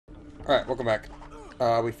Alright, welcome back.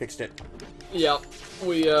 We fixed it. Yeah,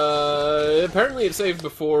 we, apparently it saved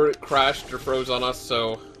before it crashed or froze on us,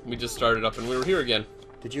 so we just started up and we were here again.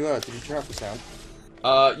 Did you turn off the sound?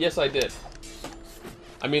 Yes I did.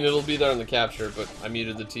 I mean, it'll be there in the capture, but I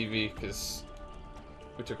muted the TV because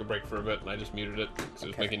we took a break for a bit and I just muted it because it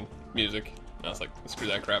was making music. And I was like, screw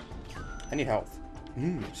that crap. I need health.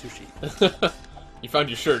 Sushi. You found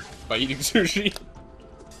your shirt by eating sushi.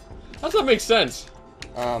 How's that make sense?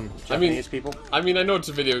 Japanese people? I mean, I know it's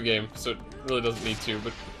a video game, so it really doesn't need to,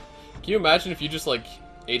 but can you imagine if you just, like,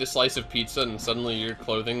 ate a slice of pizza and suddenly your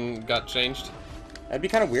clothing got changed? That'd be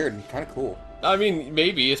kind of weird and kind of cool. I mean,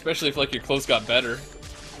 maybe, especially if, like, your clothes got better.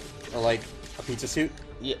 Or, like, a pizza suit?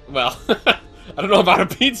 Yeah, well, I don't know about a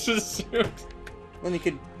pizza suit. Then you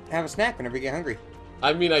could have a snack whenever you get hungry.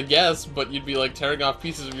 I mean, I guess, but you'd be, like, tearing off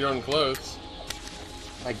pieces of your own clothes.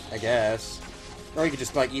 I guess. Or you could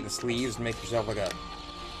just, like, eat the sleeves and make yourself, like,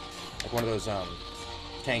 one of those,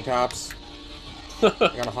 tank tops. Like,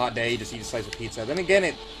 on a hot day, you just eat a slice of pizza. Then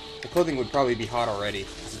again, the clothing would probably be hot already,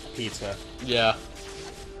 because it's pizza. Yeah.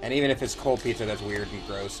 And even if it's cold pizza, that's weird and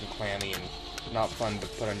gross and clammy and not fun to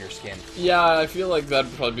put on your skin. Yeah, I feel like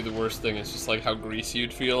that'd probably be the worst thing. It's just, like, how greasy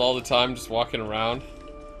you'd feel all the time just walking around.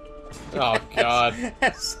 Oh, God.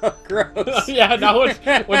 That's so gross. Yeah, now once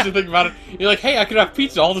you think about it, you're like, hey, I could have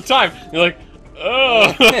pizza all the time. You're like,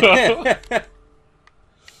 oh.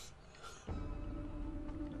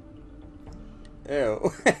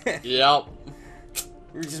 Ew. Yep.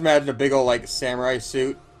 You just imagine a big old, like, samurai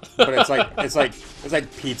suit, but it's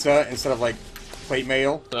like pizza instead of, like, plate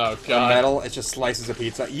mail. Oh, Or God. metal, it's just slices of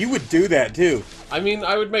pizza. You would do that, too. I mean,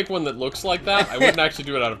 I would make one that looks like that. I wouldn't actually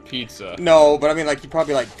do it out of pizza. No, but I mean, like, you'd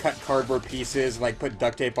probably, like, cut cardboard pieces and, like, put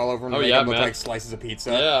duct tape all over them and make them look man. like slices of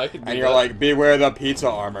pizza. Yeah, I could do And you're that. like, beware the pizza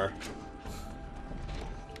armor.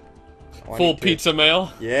 Oh, I Full need to- pizza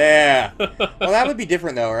mail. Yeah. Well, that would be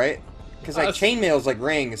different, though, right? Because, like, Uh, chainmail's like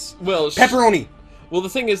rings. Well, Pepperoni! well, the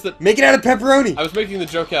thing is that Make it out of pepperoni! I was making the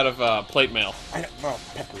joke out of plate mail, Well,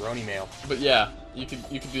 pepperoni mail. but yeah, you could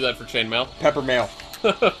do that for chain mail. Pepper mail.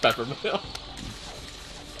 Pepper mail.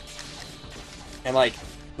 And, like,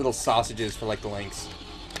 little sausages for, like, the links.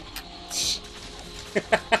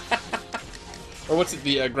 Or what's it?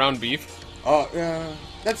 The ground beef. Oh,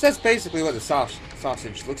 that's basically what the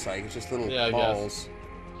sausage looks like. It's just little Yeah, I balls.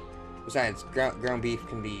 Besides, ground beef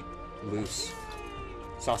can be loose.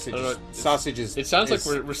 Sausage, I don't know, sausage is. It sounds like is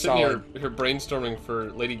we're sitting solid. here brainstorming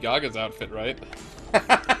for Lady Gaga's outfit, right?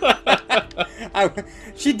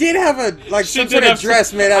 She did have a She some did sort of have dress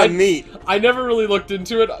some- made out of meat. I never really looked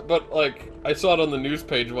into it, but like I saw it on the news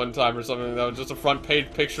page one time or something. That was just a front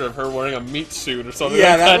page picture of her wearing a meat suit or something.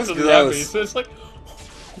 Yeah, like that was to the gross. Emmys. It's like,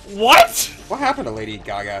 what? What happened to Lady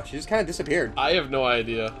Gaga? She just kind of disappeared. I have no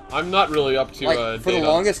idea. I'm not really up to Like for the data.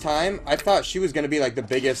 longest time, I thought she was gonna be like the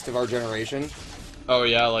biggest of our generation. Oh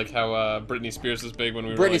yeah, like how Britney Spears was big when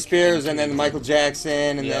we were. Britney like, Spears, and then Michael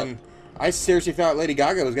Jackson, and Yeah. then I seriously thought Lady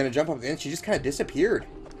Gaga was gonna jump up, and she just kind of disappeared.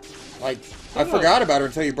 Like I know. forgot about her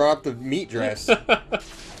until you brought up the meat dress.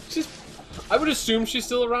 I would assume she's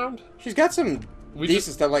still around. She's got some We decent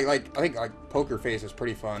just- stuff. Like I think like Poker Face is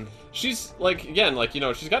pretty fun. She's like again, like you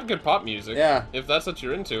know, she's got good pop music. Yeah. If that's what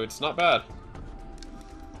you're into, it's not bad.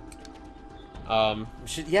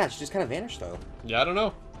 She just kind of vanished though. Yeah, I don't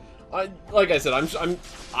know. Like I said,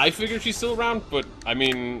 I figured she's still around, but I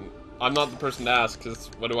mean, I'm not the person to ask because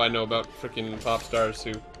what do I know about freaking pop stars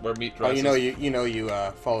who wear meat Oh, dresses? you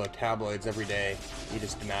follow tabloids every day. You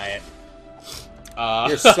just deny it. Uh,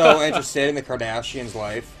 You're so interested in the Kardashians'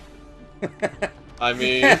 life. I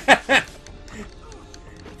mean,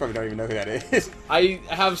 Probably don't even know who that is. I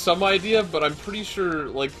have some idea, but I'm pretty sure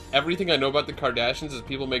like everything I know about the Kardashians is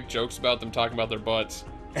people make jokes about them talking about their butts.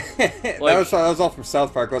 that was all from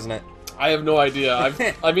South Park, wasn't it? I have no idea.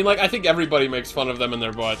 I mean, like, I think everybody makes fun of them and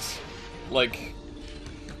their butts. Like,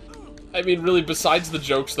 I mean, really, besides the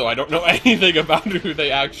jokes, though, I don't know anything about who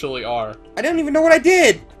they actually are. I don't even know what I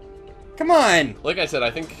did. Come on. Like I said, I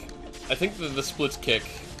think the splits kick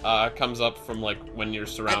comes up from like when you're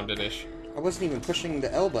surrounded-ish. I wasn't even pushing the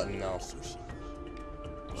L button though.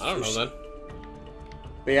 I don't know then.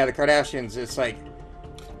 But yeah, the Kardashians. It's like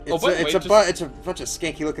it's by the way, it's a bunch of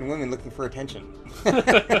skanky-looking women looking for attention.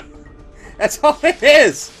 That's all it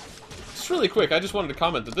is. Just really quick, I just wanted to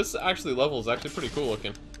comment that this level is actually pretty cool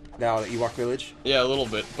looking. Now that Ewok Village. Yeah, a little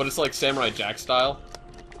bit, but it's like Samurai Jack style.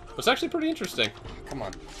 It's actually pretty interesting. Come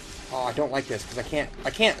on. Oh, I don't like this because I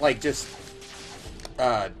can't like just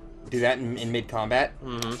do that in mid combat.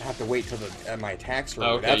 I have to wait till my attacks are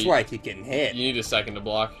over. Okay, That's why I keep getting hit. You need a second to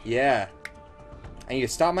block. Yeah. I need to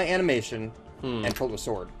stop my animation and pull the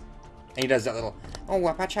sword. And he does that little, oh,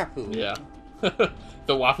 Wapa Chapu. Yeah.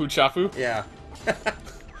 The Wapu Chapu? Yeah.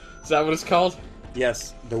 Is that what it's called?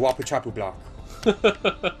 Yes, the Wapu Chapu block.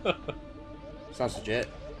 Sounds legit.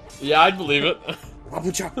 Yeah, I'd believe it.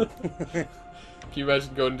 Wapu Chapu. Can you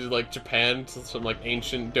imagine going to, like, Japan, to some, like,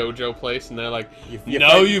 ancient dojo place, and they're like, You now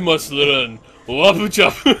fight- you must learn Wapu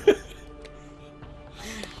Chapu.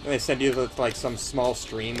 They send you to, like, some small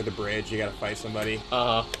stream with a bridge. You gotta fight somebody.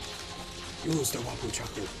 Uh-huh. Use the Wapu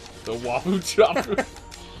Chapu. The Wapu Chapu.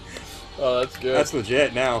 Oh, that's good. That's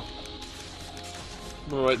legit now. I'm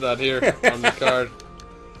gonna write that here on the card.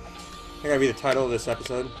 That gotta be the title of this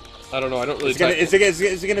episode. I don't know, I don't really Is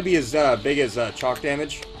it gonna be as big as chalk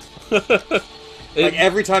damage? Like,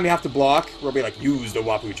 every time you have to block, we'll be like, use the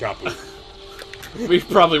Wapu Chapu. We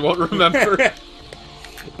probably won't remember.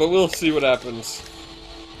 But we'll see what happens.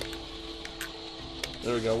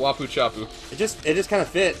 There we go, Wapu Chapu. It just kind of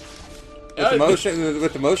fit. Yeah,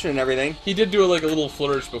 With the motion and everything. He did do like a little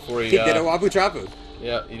flourish before he... He did a Wapu Chapu.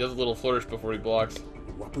 Yeah, he does a little flourish before he blocks.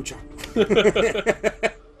 Wapu Chapu.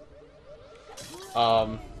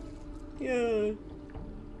 Yeah.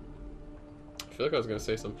 I feel like I was gonna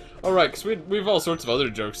say something. Oh, right, because we have all sorts of other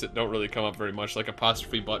jokes that don't really come up very much, like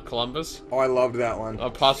apostrophe butt Columbus. Oh, I loved that one.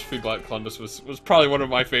 Apostrophe butt Columbus was probably one of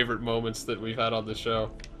my favorite moments that we've had on the show.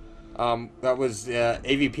 That was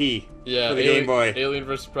AVP Yeah, for the Game Boy. Alien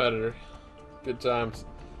vs Predator. Good times.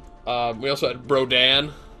 We also had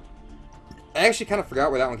Brodan. I actually kind of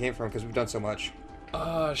forgot where that one came from because we've done so much.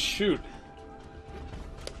 Shoot.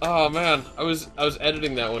 Oh man, I was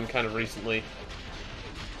editing that one kind of recently.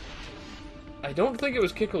 I don't think it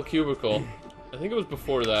was Kickle Cubicle. I think it was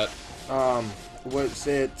before that. Was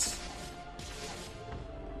it?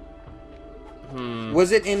 Hmm.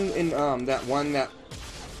 Was it in that one that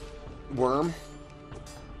Worm?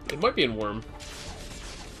 It might be in Worm.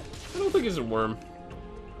 I don't think it's in Worm.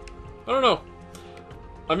 I don't know.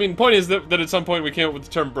 I mean, point is that at some point we came up with the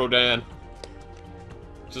term Brodan.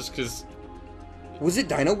 Just because... Was it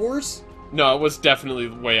Dino Wars? No, it was definitely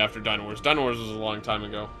way after Dino Wars. Dino Wars was a long time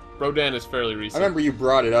ago. Brodan is fairly I recent. remember you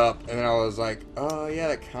brought it up, and then I was like, oh yeah,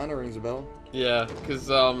 that kind of rings a bell. Yeah, because,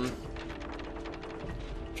 I'm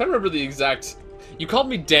trying to remember the exact... You called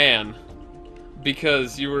me Dan,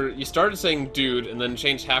 because you started saying dude, and then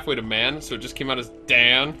changed halfway to man, so it just came out as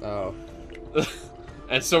Dan. Oh.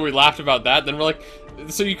 And so we laughed about that, then we're like,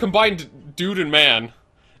 so you combined dude and man.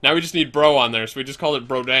 Now we just need bro on there, so we just called it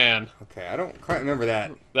Brodan. Okay, I don't quite remember that.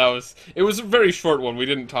 It was a very short one. We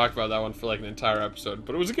didn't talk about that one for like an entire episode,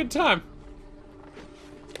 but it was a good time.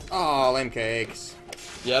 Oh, lame cakes.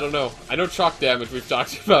 Yeah, I don't know. I know chalk damage we've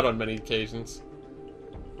talked about on many occasions.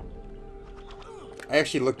 I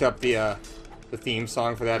actually looked up the theme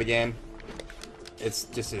song for that again. It's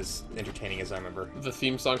just as entertaining as I remember. The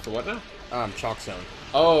theme song for what now? Chalk Zone.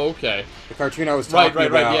 Oh, okay. The cartoon I was talking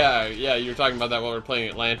about. Right. Yeah, you were talking about that while we were playing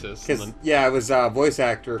Atlantis. And then, Yeah, it was voice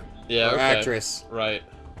actor or okay. actress Right.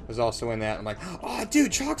 was also in that. I'm like, oh,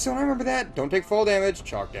 dude, Chalk Zone, I remember that. Don't take fall damage.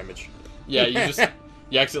 Chalk damage. Yeah,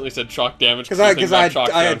 you accidentally said chalk damage Because I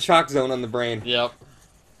Chalk had Zone. Chalk Zone on the brain. Yep.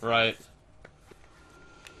 Right.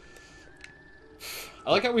 I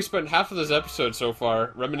like how we spent half of this episode so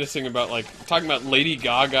far reminiscing about, like, talking about Lady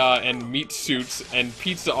Gaga and meat suits and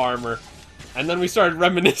pizza armor, and then we started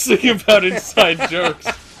reminiscing about inside jokes.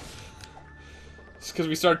 It's because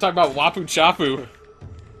we started talking about Wapu Chapu.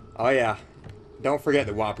 Oh yeah. Don't forget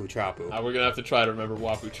the Wapu Chapu. We're gonna have to try to remember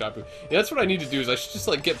Wapu Chapu. Yeah, that's what I need to do, is I should just,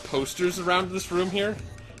 like, get posters around this room here,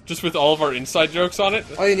 just with all of our inside jokes on it.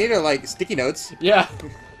 All you need are, like, sticky notes. Yeah.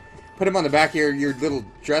 Put them on the back of your little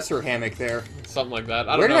dresser hammock there. Something like that.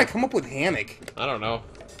 I don't Where know. did I come up with hammock? I don't know.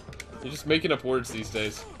 You're just making up words these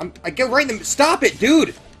days. I get right in the... Stop it,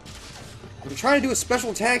 dude! I'm trying to do a special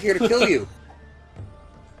attack here to kill you.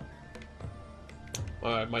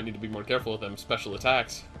 Well, I might need to be more careful with them special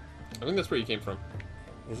attacks. I think that's where you came from.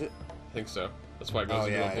 Is it? I think so. That's why it goes Oh,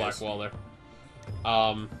 into yeah, a it black is. wall there.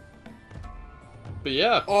 But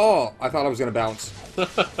yeah. Oh, I thought I was gonna bounce.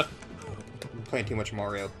 I'm playing too much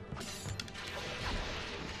Mario.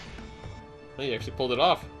 Oh, you actually pulled it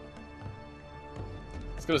off.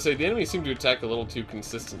 I was gonna say, the enemies seem to attack a little too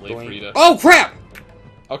consistently for you to... Oh, crap!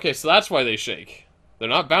 Okay, so that's why they shake. They're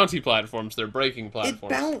not bounty platforms, they're braking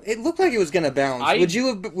platforms. It looked like it was gonna bounce. I- Would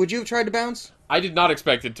you have tried to bounce? I did not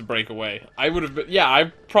expect it to break away. I would have been... Yeah,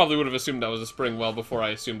 I probably would have assumed that was a spring well before I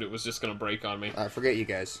assumed it was just gonna break on me. I forget you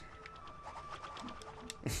guys.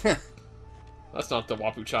 That's not the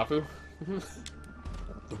Wapu Chapu.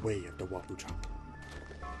 The way of the Wapu Chapu.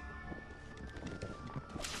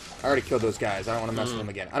 I already killed those guys. I don't want to mess with them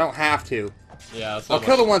again. I don't have to. Yeah, that's I'll not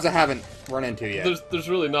kill much. the ones I haven't run into yet. There's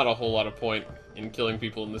really not a whole lot of point in killing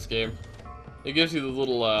people in this game. It gives you the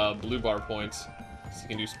little blue bar points, so you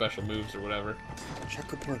can do special moves or whatever.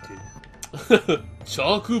 Chaku pointed.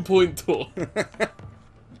 Chaku pointo.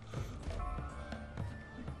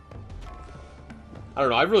 I don't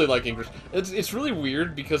know. I really like English. It's really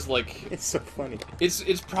weird because like It's so funny.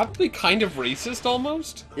 it's probably kind of racist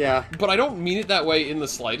almost, Yeah. but I don't mean it that way in the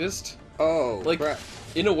slightest. Oh, Like crap.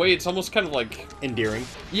 in a way, it's almost kind of like Endearing.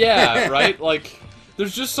 yeah, right? Like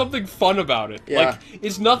there's just something fun about it. Yeah. Like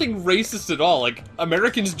it's nothing racist at all. Like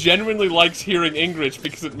Americans genuinely likes hearing English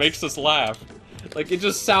because it makes us laugh. Like it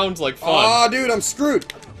just sounds like fun. Oh, dude, I'm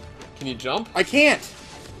screwed. Can you jump? I can't.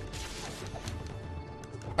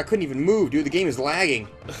 I couldn't even move, dude. The game is lagging.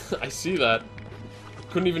 I see that.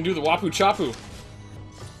 Couldn't even do the Wapu Chapu.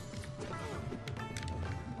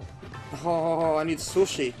 Oh, I need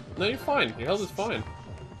sushi. No, you're fine. Your health is fine.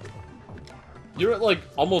 You're at like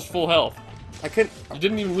almost full health. I couldn't. You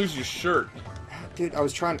didn't even lose your shirt. Dude, I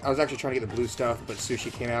was actually trying to get the blue stuff, but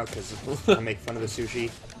sushi came out because I make fun of the sushi.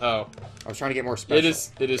 Oh, I was trying to get more special.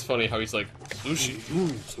 it is funny how he's like sushi.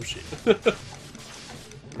 Sushi.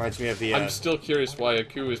 Reminds me of the. I'm still curious why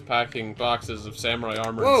Aku is packing boxes of samurai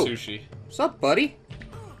armor Whoa. and sushi. What's up, buddy?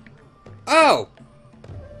 Oh!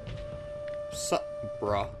 Sup,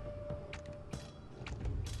 bruh?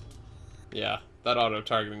 Yeah, that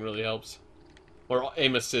auto-targeting really helps. Or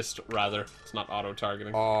aim assist, rather. It's not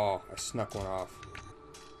auto-targeting. Oh, I snuck one off.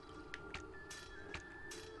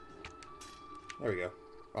 There we go.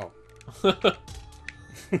 Oh.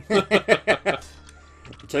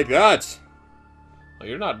 Take that! Oh,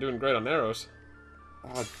 you're not doing great on arrows.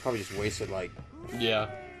 Oh, I probably just wasted like Yeah.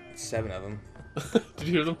 7 of them. Did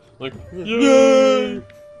you hear them? Like, yay! It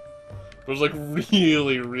was like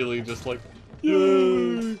really, really just like,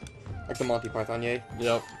 yay! Like the Monty Python yay.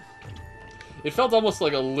 Yep. It felt almost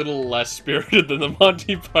like a little less spirited than the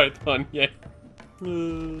Monty Python yay.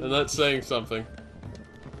 And that's saying something.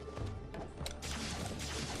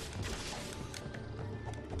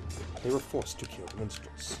 They were forced to kill the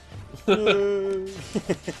minstrels.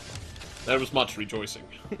 There was much rejoicing.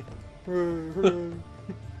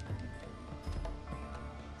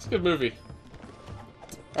 It's a good movie.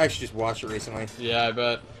 I actually just watched it recently. Yeah, I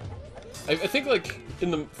bet. I think like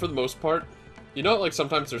for the most part, you know, like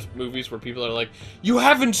sometimes there's movies where people are like, "You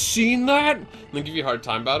haven't seen that," and they give you a hard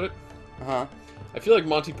time about it. Uh-huh. I feel like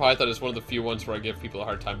Monty Python is one of the few ones where I give people a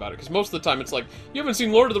hard time about it, because most of the time it's like, "You haven't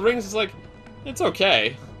seen Lord of the Rings?" It's like, it's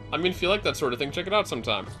okay. I mean, if you like that sort of thing, check it out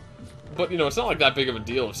sometime. But you know, it's not like that big of a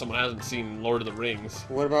deal if someone hasn't seen Lord of the Rings.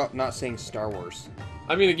 What about not saying Star Wars?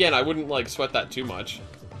 I mean, again, I wouldn't like sweat that too much.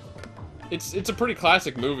 It's a pretty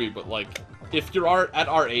classic movie, but like, if you're at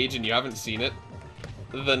our age and you haven't seen it,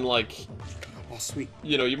 then like, Oh, sweet.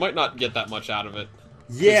 you know, you might not get that much out of it.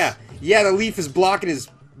 Yeah! Yeah, the leaf is blocking his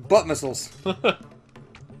butt missiles.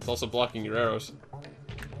 It's also blocking your arrows.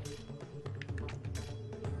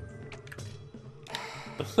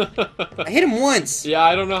 I hit him once! Yeah,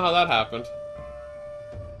 I don't know how that happened.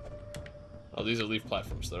 Oh, these are leaf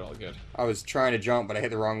platforms. They're all good. I was trying to jump, but I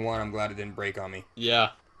hit the wrong one. I'm glad it didn't break on me. Yeah.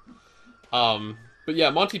 But yeah,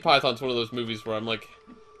 Monty Python's one of those movies where I'm like,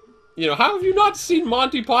 you know, how have you not seen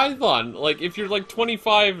Monty Python? Like, if you're like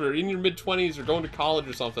 25 or in your mid-20s or going to college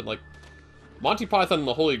or something, like, Monty Python and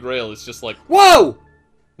the Holy Grail is just like, Whoa!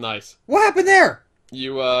 nice. What happened there?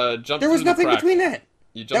 You, jumped There was through the nothing crack. between that.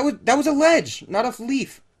 You jumped, That was a ledge, not a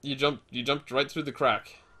leaf. you jumped right through the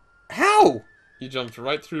crack. How? You jumped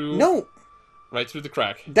right through... No, Right through the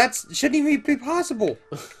crack. that shouldn't even be possible.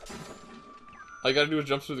 All you gotta do is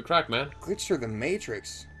jump through the crack, man. Glitch through the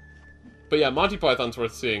Matrix. But yeah, Monty Python's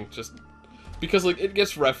worth seeing, just because like it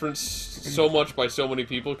gets referenced so much by so many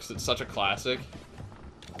people because it's such a classic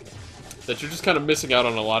that you're just kind of missing out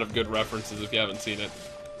on a lot of good references if you haven't seen it.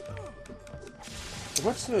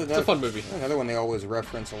 What's It's a fun movie. another one they always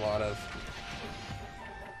reference a lot of?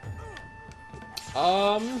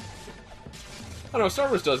 I don't know, Star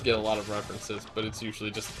Wars does get a lot of references, but it's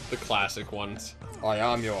usually just the classic ones. I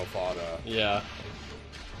am your father. Yeah.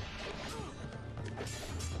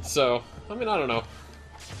 So, I mean, I don't know.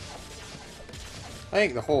 I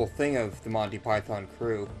think the whole thing of the Monty Python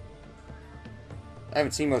crew. I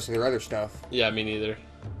haven't seen most of their other stuff, Yeah, me neither.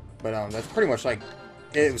 but that's pretty much like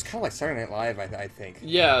it was kind of like Saturday Night Live. I think.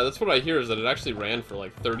 Yeah, that's what I hear is that it actually ran for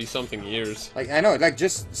like 30-something years. Like I know, it like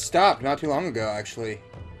just stopped not too long ago. Actually,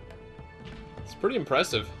 It's pretty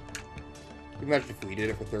impressive. imagine if we did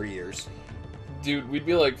it for 30 years. Dude, we'd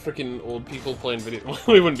be like freaking old people playing video.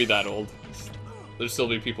 We wouldn't be that old. There'd still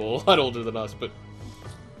be people a lot older than us, but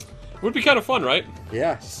it would be kind of fun, right?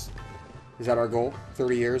 Yes. Is that our goal?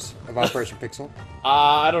 30 years of Operation Pixel?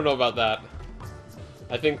 I don't know about that.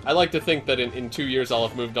 I like to think that in 2 years I'll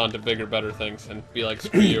have moved on to bigger, better things and be like,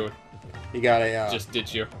 screw you, You got a, just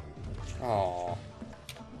ditch you. Aw.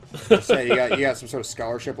 Say you got some sort of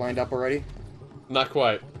scholarship lined up already? Not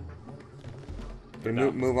quite. Gonna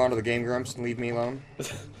No. move on to the Game Grumps and leave me alone?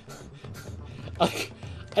 Like,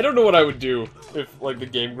 I don't know what I would do if, like, the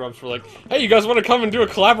Game Grumps were like, hey, you guys want to come and do a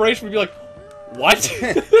collaboration? We'd be like, what?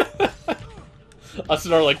 Us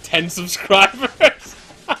and our, like, 10 subscribers.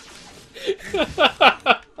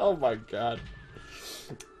 Oh my god.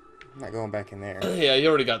 I'm not going back in there. Yeah, you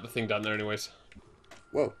already got the thing done there anyways.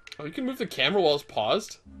 Whoa. Oh, you can move the camera while it's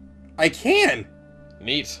paused? I can!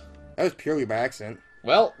 Neat. That was purely by accident.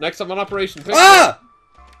 Well, next up on Operation Pixel. Ah!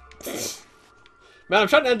 Man, I'm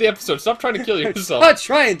trying to end the episode. Stop trying to kill yourself. Not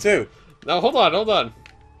trying to! No, hold on, hold on.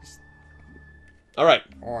 Alright.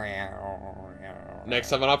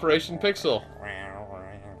 Next up on Operation Pixel.